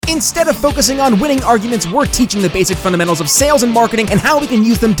Instead of focusing on winning arguments, we're teaching the basic fundamentals of sales and marketing and how we can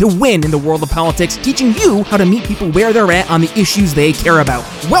use them to win in the world of politics, teaching you how to meet people where they're at on the issues they care about.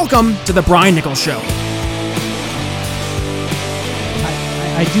 Welcome to The Brian Nichols Show.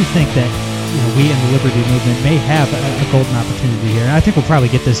 I do think that we in the Liberty Movement may have a golden opportunity here, and I think we'll probably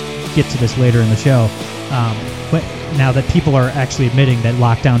get to this later in the show. But now that people are actually admitting that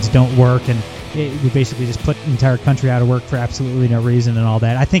lockdowns don't work, and we basically just put the entire country out of work for absolutely no reason and all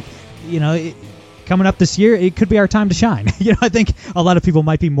that, I think coming up this year, it could be our time to shine. I think a lot of people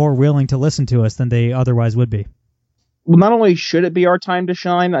might be more willing to listen to us than they otherwise would be. Well, not only should it be our time to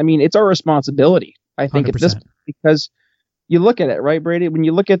shine, I mean, it's our responsibility, I think, 100%. At this point, because you look at it, right, Brady? When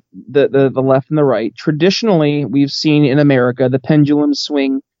you look at the left and the right, traditionally, we've seen in America the pendulum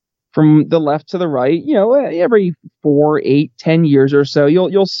swing from the left to the right. Every 4, 8, 10 years or so,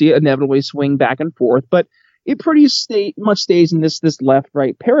 you'll see it inevitably swing back and forth. But it pretty much stays in this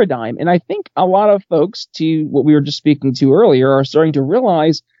left-right paradigm. And I think a lot of folks, to what we were just speaking to earlier, are starting to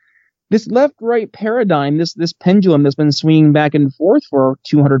realize this left-right paradigm, this pendulum that's been swinging back and forth for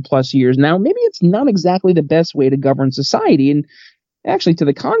 200 plus years now, maybe it's not exactly the best way to govern society. And actually, to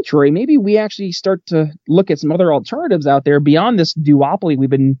the contrary, maybe we actually start to look at some other alternatives out there beyond this duopoly we've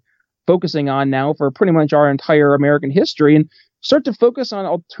been focusing on now for pretty much our entire American history, and start to focus on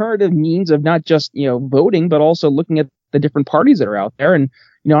alternative means of not just, voting, but also looking at the different parties that are out there. And,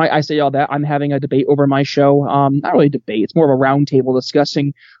 I say all that. I'm having a debate over my show. Not really a debate. It's more of a roundtable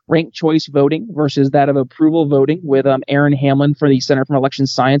discussing ranked choice voting versus that of approval voting with Aaron Hamlin for the Center for Election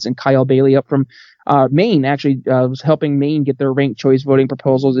Science and Kyle Bailey up from Maine. Actually, was helping Maine get their ranked choice voting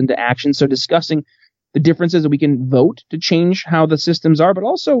proposals into action. So discussing the differences that we can vote to change how the systems are, but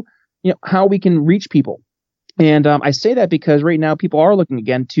also, how we can reach people. And I say that because right now people are looking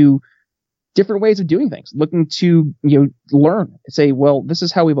again to different ways of doing things, looking to learn, say, well, this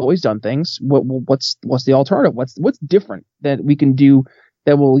is how we've always done things. What's the alternative? What's different that we can do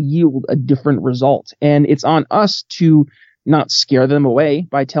that will yield a different result? And it's on us to not scare them away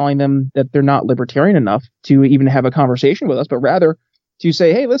by telling them that they're not libertarian enough to even have a conversation with us, but rather to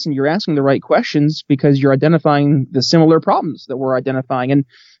say, hey, listen, you're asking the right questions because you're identifying the similar problems that we're identifying. And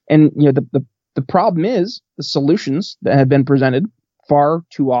the problem is the solutions that have been presented far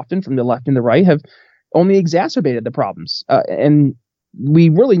too often from the left and the right have only exacerbated the problems. And we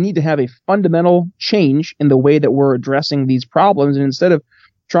really need to have a fundamental change in the way that we're addressing these problems. And instead of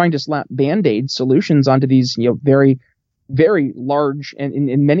trying to slap Band-Aid solutions onto these, very, very large and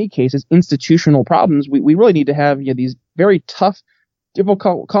in many cases institutional problems, we really need to have these very tough,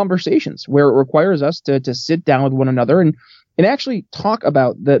 difficult conversations where it requires us to sit down with one another and actually talk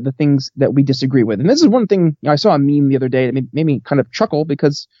about the things that we disagree with. And this is one thing, I saw a meme the other day that made me kind of chuckle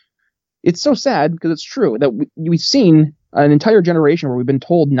because it's so sad, because it's true that we've seen an entire generation where we've been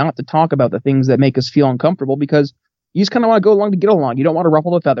told not to talk about the things that make us feel uncomfortable because you just kind of want to go along to get along. You don't want to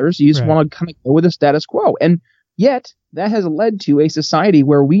ruffle the feathers. You just want to kind of go with the status quo. And yet that has led to a society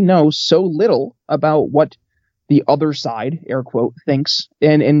where we know so little about what the other side, air quote, thinks.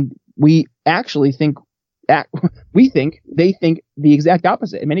 And we actually think they think the exact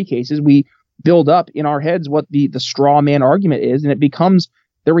opposite. In many cases, we build up in our heads what the straw man argument is, and it becomes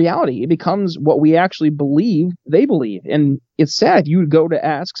the reality. It becomes what we actually believe they believe. And it's sad. You go to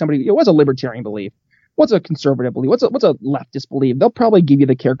ask somebody, what's a libertarian belief? What's a conservative belief? What's a leftist belief? They'll probably give you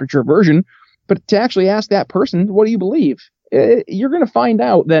the caricature version. But to actually ask that person, what do you believe? You're going to find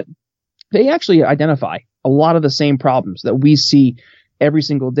out that they actually identify a lot of the same problems that we see every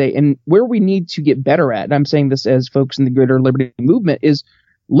single day. And where we need to get better at, and I'm saying this as folks in the greater liberty movement, is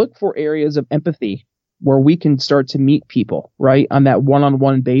look for areas of empathy where we can start to meet people, right, on that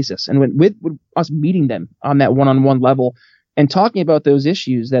one-on-one basis. And with us meeting them on that one-on-one level and talking about those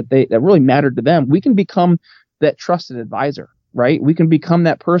issues that really matter to them, we can become that trusted advisor, right? We can become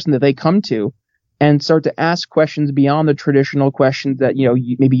that person that they come to and start to ask questions beyond the traditional questions that,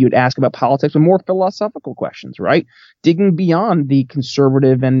 maybe you'd ask about politics, but more philosophical questions, right? Digging beyond the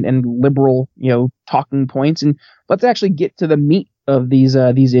conservative and liberal, talking points. And let's actually get to the meat of these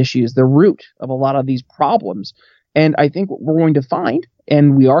issues, the root of a lot of these problems. And I think what we're going to find,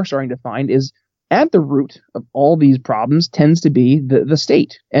 and we are starting to find, is at the root of all these problems tends to be the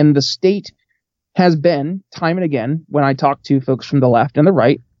state. And the state has been, time and again, when I talk to folks from the left and the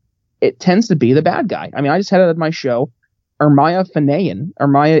right, it tends to be the bad guy. I mean, I just had it at my show, Armaya Fanayan.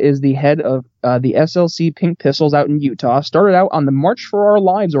 Armaya is the head of the SLC Pink Pistols out in Utah. Started out on the March for Our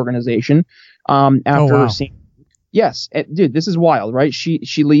Lives organization after seeing. Yes, dude, this is wild, right?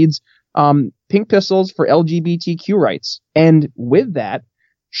 She leads Pink Pistols for LGBTQ rights, and with that,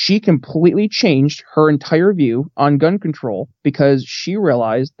 she completely changed her entire view on gun control because she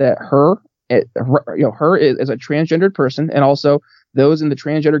realized that her as a transgendered person, and also those in the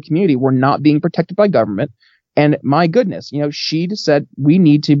transgender community, were not being protected by government. And my goodness, she just said we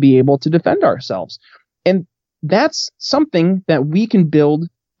need to be able to defend ourselves. And that's something that we can build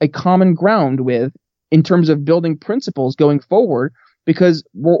a common ground with in terms of building principles going forward, because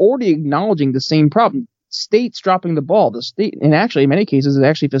we're already acknowledging the same problem. States dropping the ball, the state, and actually in many cases is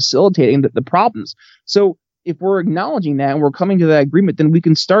actually facilitating the problems. So if we're acknowledging that and we're coming to that agreement, then we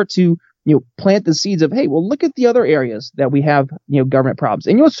can start to plant the seeds of, hey, well, look at the other areas that we have, government problems.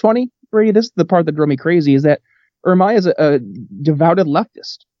 And what's funny, Brady, this is the part that drove me crazy, is that Ermiah is a devoted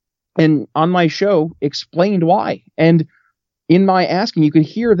leftist, and on my show explained why. And in my asking, you could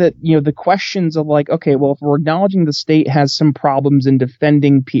hear that, the questions of like, okay, well, if we're acknowledging the state has some problems in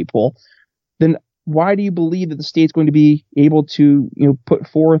defending people, then why do you believe that the state's going to be able to, put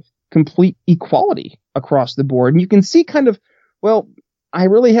forth complete equality across the board? And you can see kind of, well, I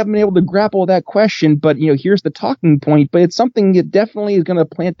really haven't been able to grapple with that question, but here's the talking point. But it's something that definitely is going to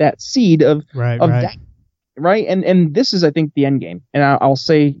plant that seed of that, right? And this is, I think, the end game. And I'll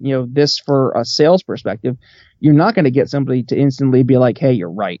say, this for a sales perspective, you're not going to get somebody to instantly be like, hey,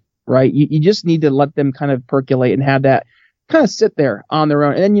 you're right? You just need to let them kind of percolate and have that kind of sit there on their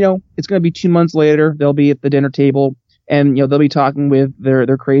own. And then, it's going to be 2 months later, they'll be at the dinner table, and they'll be talking with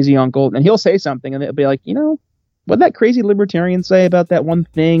their crazy uncle, and he'll say something, and they'll be like, what did that crazy libertarian say about that one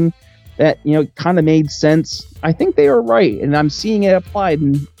thing that, kind of made sense? I think they were right. And I'm seeing it applied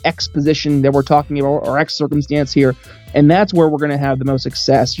in X position that we're talking about, or X circumstance here. And that's where we're going to have the most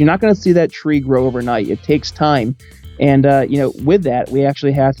success. You're not going to see that tree grow overnight. It takes time. And, with that, we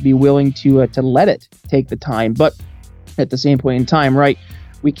actually have to be willing to let it take the time. But at the same point in time, right,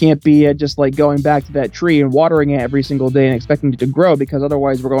 we can't be just like going back to that tree and watering it every single day and expecting it to grow, because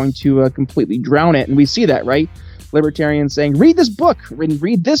otherwise we're going to completely drown it. And we see that, right? Libertarians saying, read this book,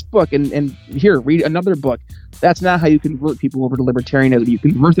 read this book, and here, read another book. That's not how you convert people over to libertarianism. You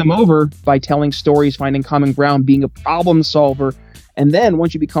convert them over by telling stories, finding common ground, being a problem solver. And then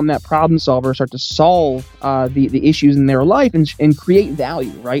once you become that problem solver, start to solve the issues in their life and create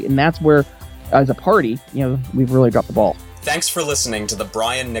value, right? And that's where, as a party, we've really dropped the ball. Thanks for listening to The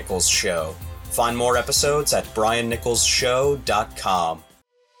Brian Nichols Show. Find more episodes at briannicholsshow.com.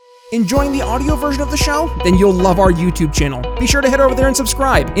 Enjoying the audio version of the show? Then you'll love our YouTube channel. Be sure to head over there and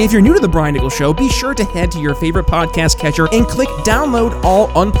subscribe. And if you're new to The Brian Nichols Show, be sure to head to your favorite podcast catcher and click download all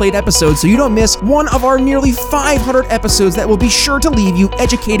unplayed episodes so you don't miss one of our nearly 500 episodes that will be sure to leave you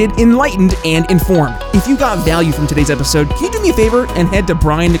educated, enlightened, and informed. If you got value from today's episode, can you do me a favor and head to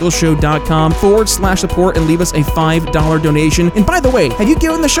briannicholsshow.com/support and leave us a $5 donation? And by the way, have you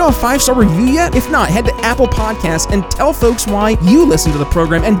given the show a 5-star review yet? If not, head to Apple Podcasts and tell folks why you listen to the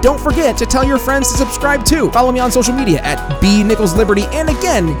program, and don't forget to tell your friends to subscribe too. Follow me on social media at bnicholsliberty. And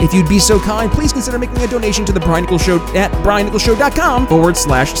again, if you'd be so kind, please consider making a donation to The Brian Nichols Show at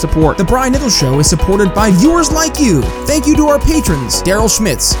briannicholsshow.com/support. The Brian Nichols Show is supported by viewers like you. Thank you to our patrons, Daryl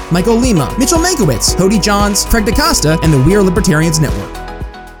Schmitz, Michael Lima, Mitchell Mankiewicz, Cody Johns, Craig DaCosta, and the We Are Libertarians Network.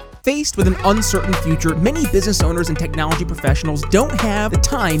 Faced with an uncertain future, many business owners and technology professionals don't have the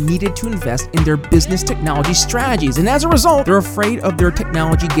time needed to invest in their business technology strategies, and as a result, they're afraid of their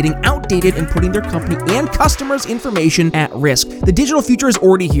technology getting outdated and putting their company and customers' information at risk. The digital future is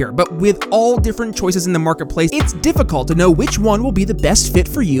already here, but with all different choices in the marketplace, it's difficult to know which one will be the best fit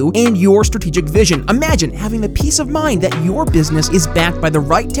for you and your strategic vision. Imagine having the peace of mind that your business is backed by the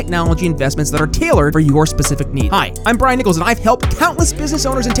right technology investments that are tailored for your specific needs. Hi, I'm Brian Nichols, and I've helped countless business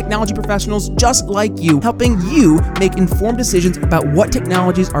owners and technology professionals just like you, helping you make informed decisions about what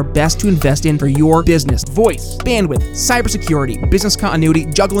technologies are best to invest in for your business. Voice, bandwidth, cybersecurity, business continuity,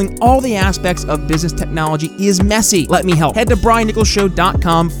 juggling all the aspects of business technology is messy. Let me help. Head to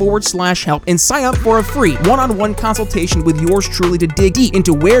briannicholsshow.com/help and sign up for a free one-on-one consultation with yours truly to dig deep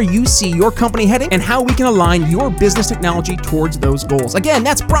into where you see your company heading and how we can align your business technology towards those goals. Again,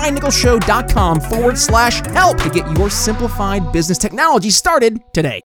 that's briannicholsshow.com/help to get your simplified business technology started today.